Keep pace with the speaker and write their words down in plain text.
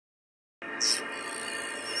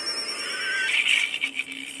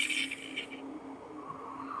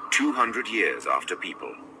200 years after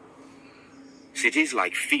people. Cities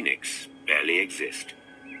like Phoenix barely exist.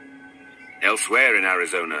 Elsewhere in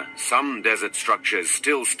Arizona, some desert structures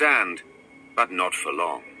still stand, but not for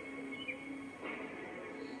long.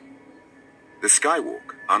 The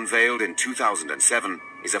Skywalk, unveiled in 2007,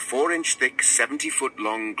 is a 4-inch thick,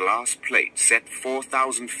 70-foot-long glass plate set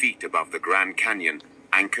 4,000 feet above the Grand Canyon,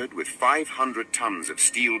 anchored with 500 tons of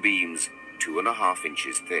steel beams, 2.5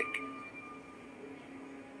 inches thick.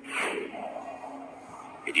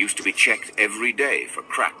 It used to be checked every day for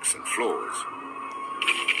cracks and flaws.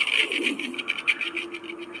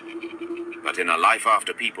 But in a life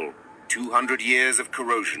after people, 200 years of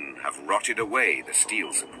corrosion have rotted away the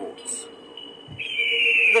steel supports.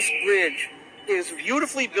 This bridge is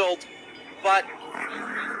beautifully built, but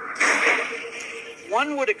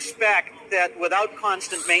one would expect that without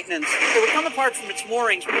constant maintenance, it would come apart from its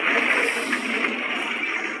moorings.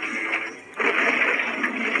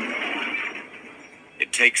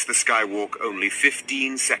 It takes the Skywalk only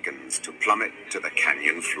 15 seconds to plummet to the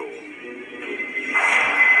canyon floor.